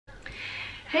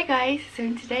Hey guys, so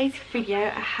in today's video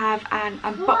I have an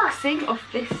unboxing of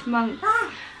this month's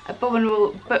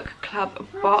Abominable Book Club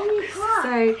box.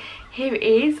 So here it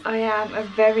is. I am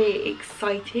very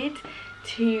excited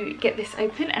to get this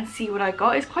open and see what I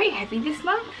got. It's quite heavy this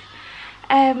month.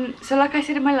 So like I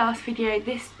said in my last video,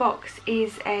 this box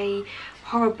is a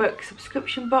horror book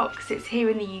subscription box. It's here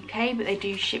in the UK, but they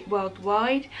do ship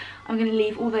worldwide. I'm going to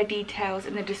leave all their details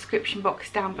in the description box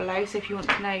down below, so if you want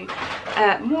to know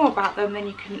more about them, then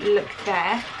you can look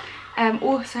there.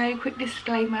 Also, quick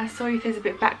disclaimer, sorry if there's a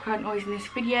bit of background noise in this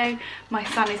video. My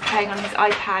son is playing on his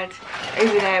iPad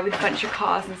over there with a bunch of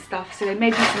cars and stuff, so there may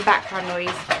be some background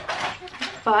noise.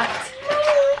 But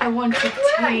I wanted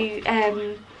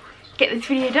to get this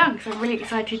video done because I'm really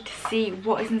excited to see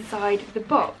what is inside the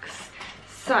box.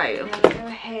 So I'm going to go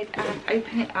ahead and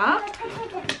open it up.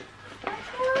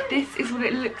 This is what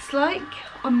it looks like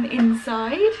on the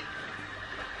inside.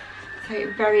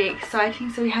 So very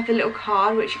exciting. So we have the little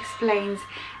card which explains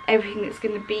everything that's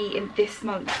going to be in this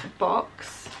month's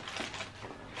box.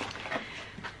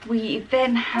 We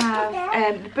then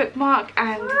have the bookmark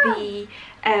and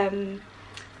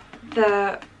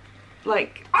the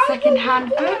like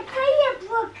second-hand book.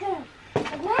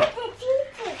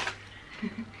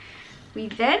 We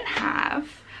then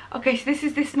have, okay, so this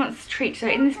is this month's treat. So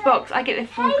in this box I get the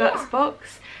full guts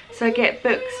box, so I get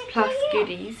books plus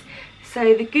goodies.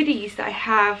 So the goodies that I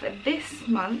have this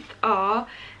month are,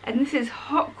 and this is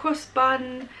hot cross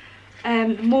bun,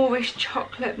 Moorish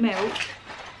chocolate milk,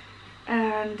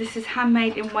 and this is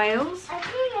handmade in Wales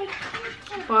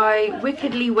by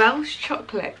Wickedly Welsh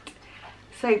Chocolate.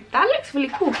 So that looks really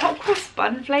cool. Hot cross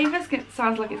bun flavours,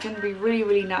 sounds like it's going to be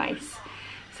really nice.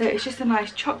 So it's just a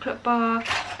nice chocolate bar,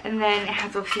 and then it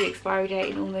has obviously the expiry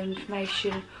date and all the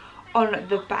information on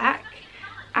the back.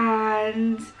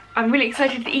 And I'm really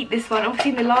excited to eat this one.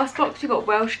 Obviously in the last box we got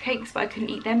Welsh cakes, but I couldn't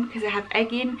eat them because they have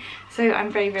egg in. So I'm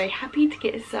very happy to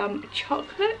get some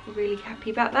chocolate. Really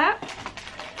happy about that.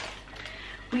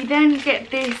 We then get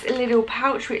this little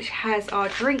pouch which has our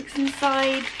drinks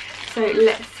inside. So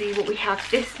let's see what we have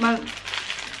this month.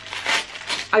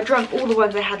 I drank all the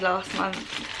ones I had last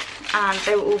month and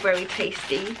they were all very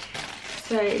tasty.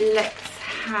 So let's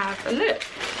have a look.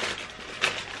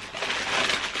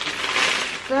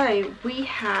 So we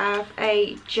have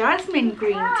a jasmine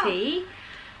green tea.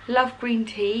 Love green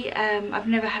tea. I've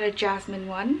never had a jasmine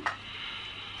one.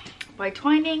 By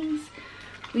Twinings.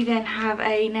 We then have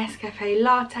a Nescafe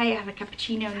latte. I have a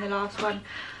cappuccino in the last one.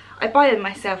 I buy them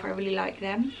myself, I really like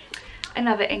them.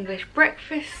 Another English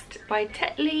breakfast by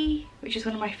Tetley, which is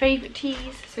one of my favourite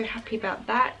teas, so happy about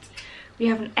that. We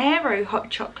have an Aero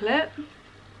hot chocolate.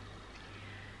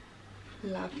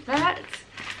 Love that.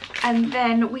 And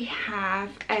then we have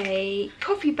a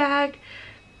coffee bag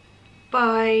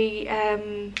by,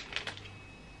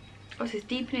 what's this,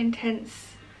 Deep and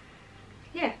Intense,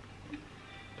 yeah,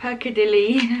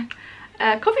 Percadilly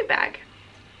coffee bag.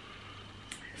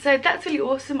 So that's really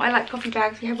awesome. I like coffee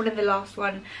bags. We had one in the last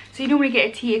one. So you normally get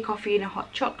a tea, a coffee and a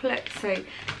hot chocolate. So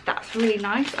that's really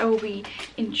nice. I will be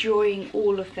enjoying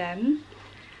all of them.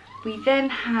 We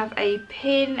then have a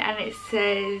pin and it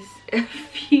says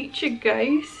Future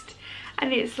Ghost.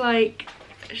 And it's like,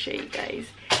 I'll show you guys.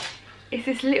 It's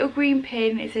this little green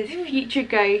pin. It says Future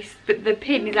Ghost. But the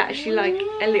pin is actually like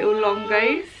a little long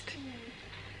ghost.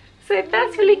 So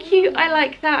that's really cute. I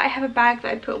like that. I have a bag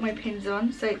that I put all my pins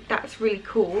on, so that's really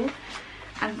cool.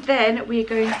 And then we're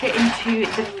going to get into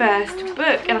the first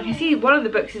book, and I can see one of the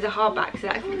books is a hardback, so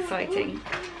that's exciting.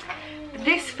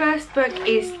 This first book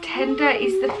is Tender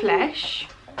is the Flesh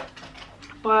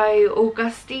by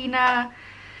Augustina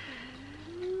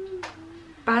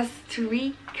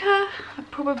Bazterica. I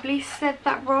probably said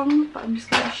that wrong, but I'm just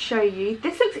going to show you.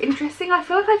 This looks interesting. I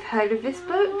feel like I've heard of this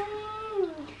book.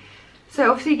 So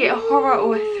obviously you get a horror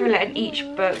or a thriller in each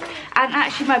book. And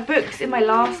actually my books in my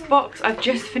last box I've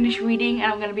just finished reading,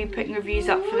 and I'm going to be putting reviews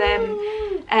up for them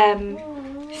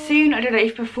soon. I don't know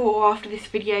if before or after this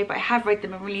video, but I have read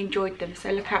them and really enjoyed them,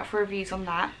 so look out for reviews on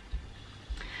that.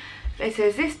 But it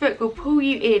says, this book will pull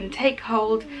you in, take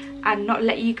hold and not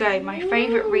let you go. My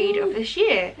favourite read of this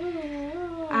year.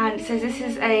 And it says this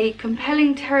is a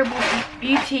compelling, terrible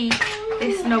beauty.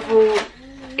 This novel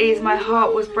is my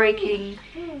heart was breaking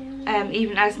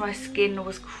even as my skin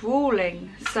was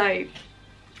crawling. So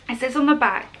it says on the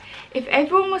back, if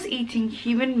everyone was eating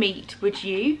human meat, would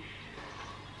you?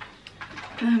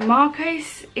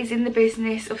 Marcos is in the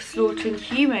business of slaughtering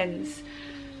humans,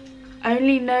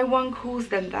 only no one calls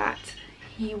them that.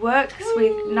 He works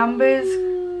with numbers,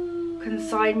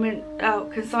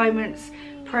 consignments,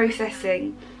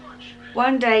 processing.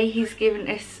 One day he's given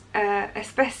us a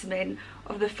specimen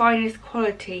of the finest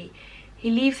quality. He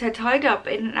leaves her tied up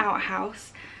in an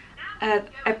outhouse,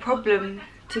 a problem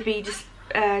to be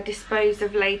disposed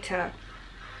of later.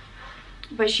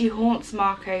 But she haunts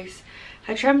Marcos.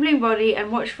 Her trembling body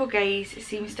and watchful gaze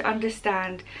seems to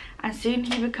understand, and soon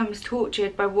he becomes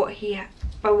tortured by what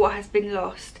has been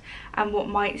lost and what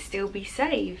might still be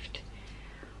saved.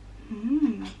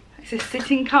 So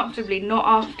sitting comfortably, not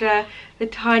after the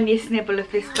tiniest nibble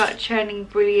of this gut-churning,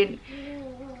 brilliantly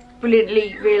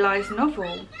realised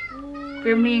novel.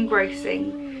 Grimly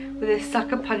engrossing, with a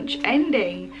sucker punch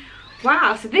ending.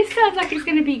 Wow, so this sounds like it's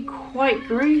going to be quite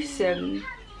gruesome.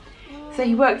 So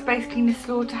he works basically in a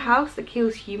slaughterhouse that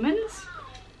kills humans.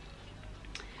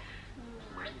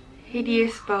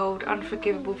 Hideous, bold,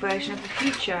 unforgivable version of the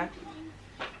future.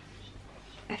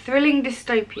 A thrilling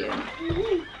dystopian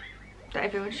that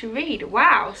everyone should read.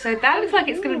 Wow, so that looks like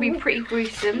it's going to be pretty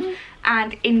gruesome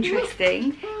and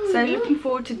interesting. So looking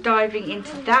forward to diving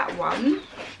into that one.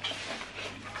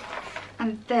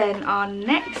 And then our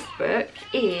next book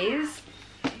is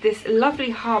this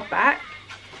lovely hardback.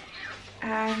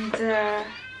 And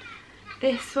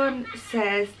this one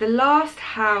says The Last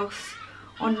House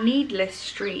on Needless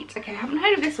Street. Okay, I haven't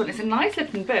heard of this one. It's a nice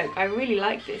looking book. I really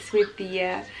like this with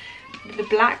the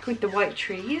black with the white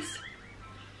trees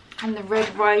and the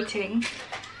red writing.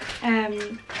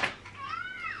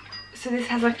 So this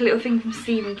has like a little thing from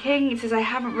Stephen King. It says, I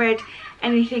haven't read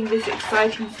anything this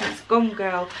exciting since Gone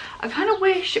Girl. I kind of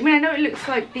wish, I mean, I know it looks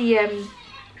like the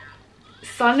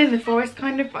sun in the forest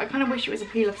kind of, but I kind of wish it was a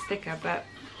peel off sticker, but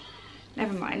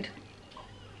never mind.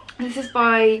 And this is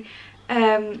by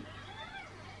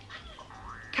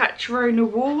Catriona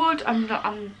Warwood.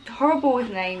 I'm horrible with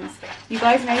names. You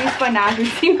guys know this by now. If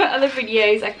you've seen my other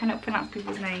videos, I cannot pronounce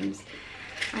people's names.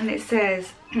 And it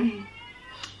says,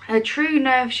 a true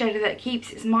nerve shedder that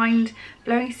keeps its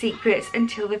mind-blowing secrets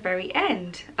until the very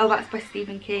end. Oh, that's by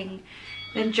Stephen King.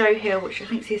 Then Joe Hill, which I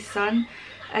think is his son.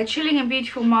 A chilling and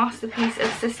beautiful masterpiece of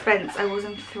suspense. I was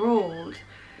enthralled.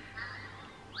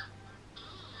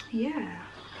 Yeah.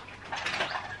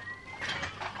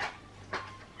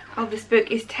 Oh, this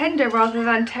book is tender rather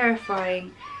than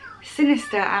terrifying,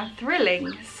 sinister and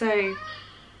thrilling. So,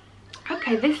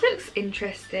 okay, this looks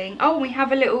interesting. Oh, we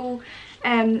have a little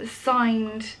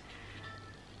signed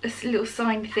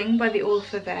thing by the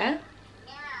author there.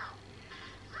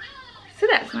 So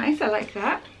that's nice, I like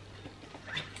that.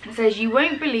 It says, you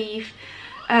won't believe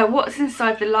what's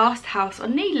inside the last house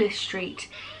on Needless Street.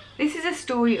 This is a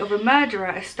story of a murderer,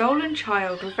 a stolen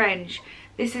child, revenge.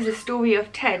 This is a story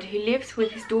of Ted, who lives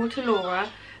with his daughter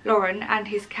Lauren and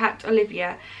his cat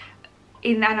Olivia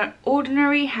in an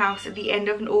ordinary house at the end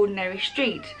of an ordinary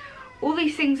street. All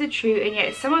these things are true, and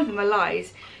yet some of them are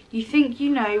lies. You think you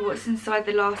know what's inside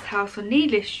the last house on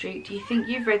Needless Street. You think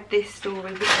you've read this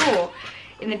story before.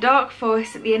 In the dark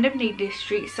forest at the end of Needless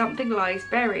Street, something lies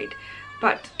buried,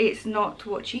 but it's not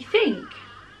what you think.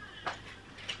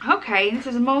 Okay, this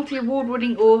is a multi-award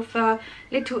winning author,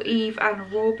 Little Eve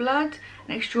and Raw Blood,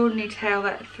 an extraordinary tale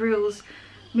that thrills,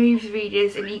 moves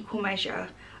readers in equal measure.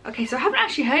 Okay, so I haven't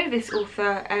actually heard of this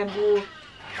author or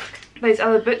those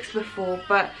other books before,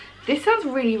 but this sounds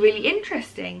really, really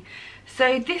interesting.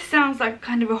 So this sounds like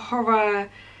kind of a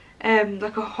horror,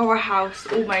 like a horror house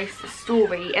almost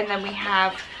story, and then we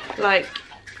have like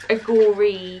a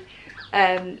gory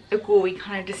kind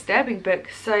of disturbing book.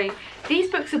 So these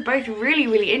books are both really,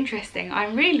 really interesting.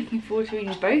 I'm really looking forward to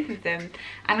reading both of them,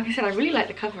 and like I said, I really like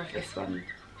the cover of this one.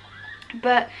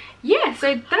 But yeah,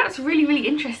 so that's really, really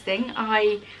interesting.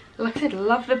 Like I said,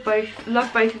 love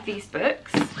both of these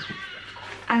books.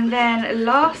 And then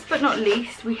last but not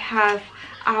least, we have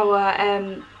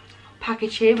our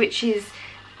package here, which is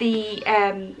the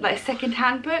like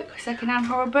second-hand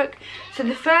horror book. So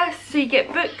you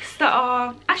get books that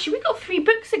are, actually we got 3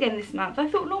 books again this month. I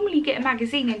thought normally you get a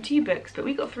magazine and 2 books, but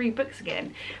we got 3 books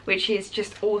again, which is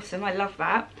just awesome. I love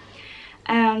that.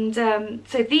 And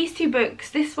so these 2 books,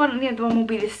 this one and the other one, will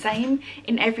be the same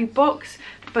in every box,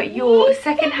 but your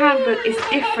second-hand book is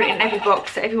different in every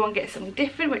box, so everyone gets something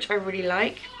different, which I really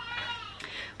like.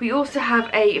 We also have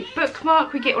a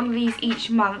bookmark. We get one of these each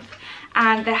month,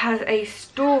 and there has a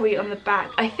story on the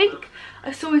back. I think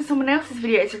I saw in someone else's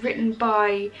video it's written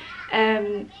by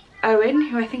Owen,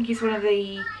 who I think is one of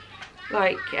the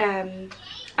like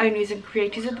owners and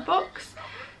creators of the box.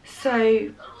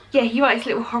 So yeah, he writes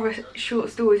little horror short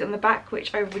stories on the back,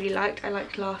 which I really liked. I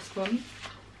liked the last one.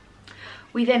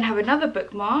 We then have another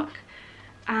bookmark,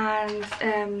 and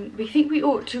we think we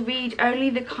ought to read only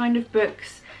the kind of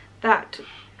books that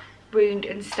wound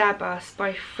and stab us,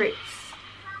 by Fritz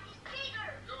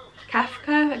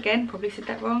Kafka. Again, probably said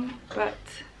that wrong, but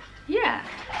yeah.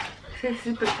 So this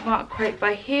is a bookmark quote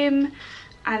by him,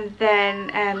 and then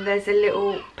there's a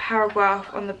little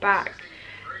paragraph on the back.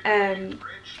 I'm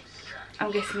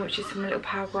guessing which is some little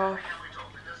paragraph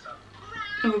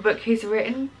of a book he's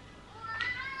written.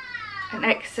 An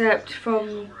excerpt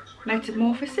from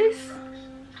Metamorphosis.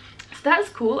 So that's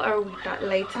cool. I'll read that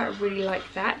later. I really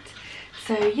like that.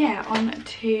 So yeah, on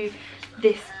to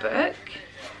this book.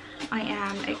 I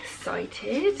am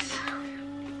excited. So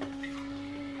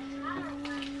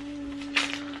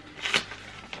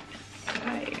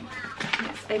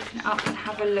let's open it up and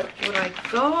have a look what I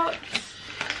got.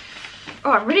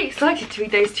 Oh, I'm really excited to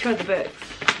read those 2 other books.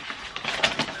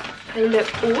 They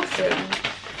look awesome.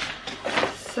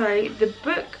 So the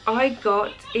book I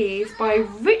got is by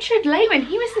Richard Lehman.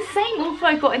 He was the same author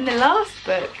I got in the last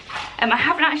book. I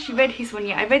haven't actually read his one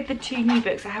yet. I read the 2 new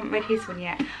books. I haven't read his one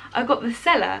yet. I got The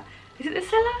Cellar. Is it The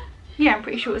Cellar? Yeah, I'm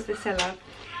pretty sure it's The Cellar.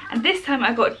 And this time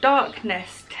I got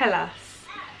Darkness, Tell Us.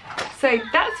 So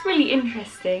that's really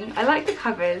interesting. I like the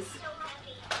covers.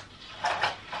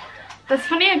 That's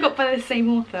funny I got by the same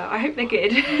author. I hope they're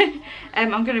good.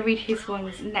 I'm going to read his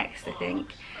ones next, I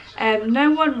think.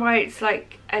 No one writes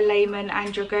like a Lehman,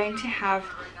 and you're going to have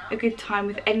a good time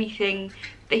with anything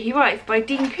that he writes, by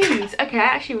Dean Koontz. Okay, I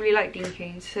actually really like Dean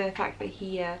Koontz, so the fact that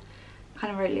he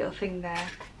kind of wrote a little thing there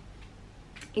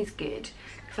is good,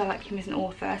 because I like him as an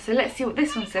author. So let's see what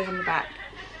this one says on the back.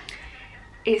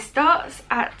 It starts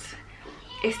at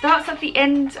the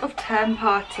end of term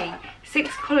party.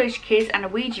 6 college kids and a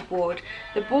Ouija board.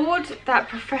 The board that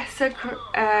Professor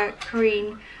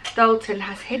Corinne Dalton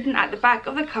has hidden at the back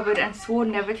of the cupboard and swore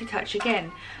never to touch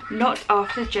again. Not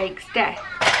after Jake's death.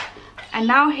 And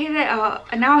now here they are.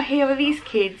 And now here are these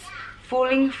kids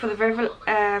falling for the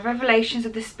revelations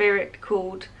of the spirit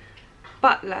called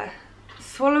Butler,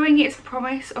 swallowing its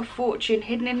promise of fortune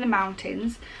hidden in the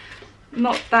mountains.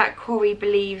 Not that Corey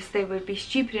believes they would be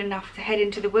stupid enough to head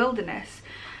into the wilderness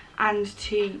and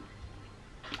to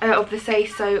of the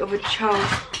say-so of a child's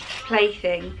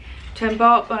plaything, to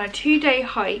embark on a 2-day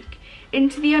hike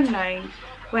into the unknown,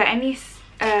 where any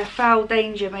foul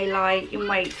danger may lie in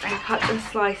wait and cut and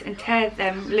slice and tear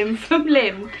them limb from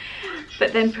limb.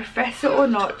 But then, professor or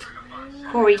not,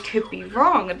 Corey could be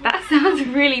wrong. That sounds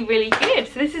really, really good.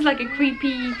 So this is like a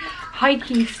creepy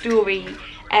hiking story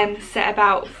set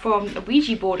about from a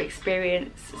Ouija board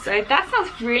experience. So that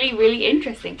sounds really, really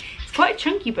interesting. It's quite a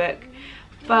chunky book,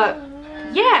 but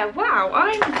yeah, wow,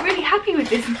 I'm really happy with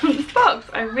this month's box.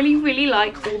 I really, really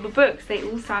like all the books. They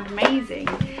all sound amazing.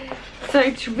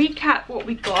 So to recap what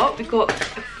we got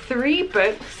 3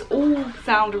 books, all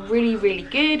sound really, really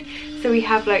good. So we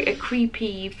have like a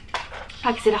creepy,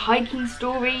 like I said, a hiking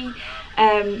story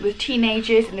with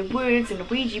teenagers in the woods and the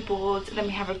Ouija boards. And then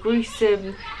we have a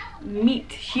gruesome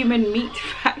human meat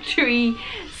factory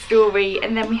story.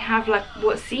 And then we have like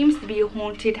what seems to be a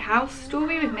haunted house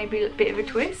story with maybe a bit of a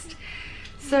twist.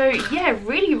 So yeah,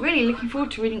 really, really looking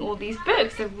forward to reading all these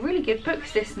books. They're really good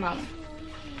books this month.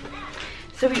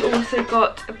 So we also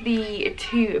got the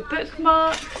 2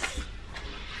 bookmarks.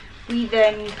 We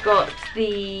then got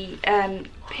the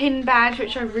pin badge,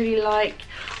 which I really like.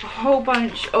 A whole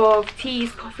bunch of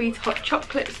teas, coffees, hot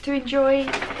chocolates to enjoy.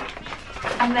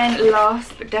 And then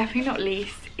last but definitely not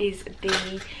least is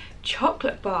the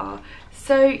chocolate bar.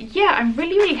 So yeah, I'm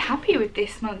really, really happy with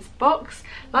this month's box.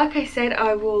 Like I said,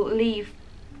 I will leave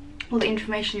all the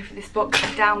information for this box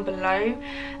down below.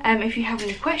 If you have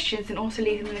any questions, then also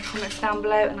leave them in the comments down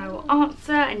below and I will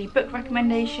answer any book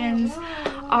recommendations.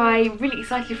 I'm really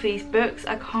excited for these books.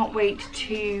 I can't wait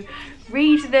to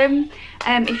read them.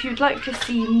 If you'd like to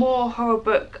see more horror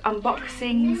book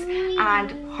unboxings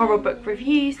and horror book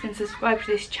reviews, then subscribe to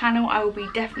this channel. I will be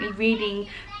definitely reading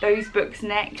those books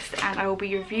next and I will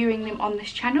be reviewing them on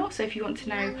this channel. So if you want to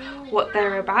know what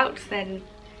they're about, then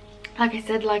like I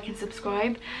said, like and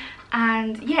subscribe.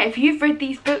 And yeah, if you've read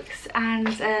these books and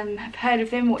have heard of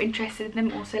them or interested in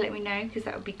them, also let me know, because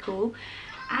that would be cool.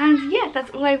 And yeah,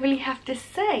 that's all I really have to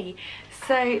say.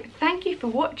 So thank you for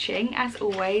watching as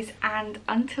always, and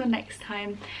until next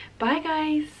time, bye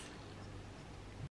guys.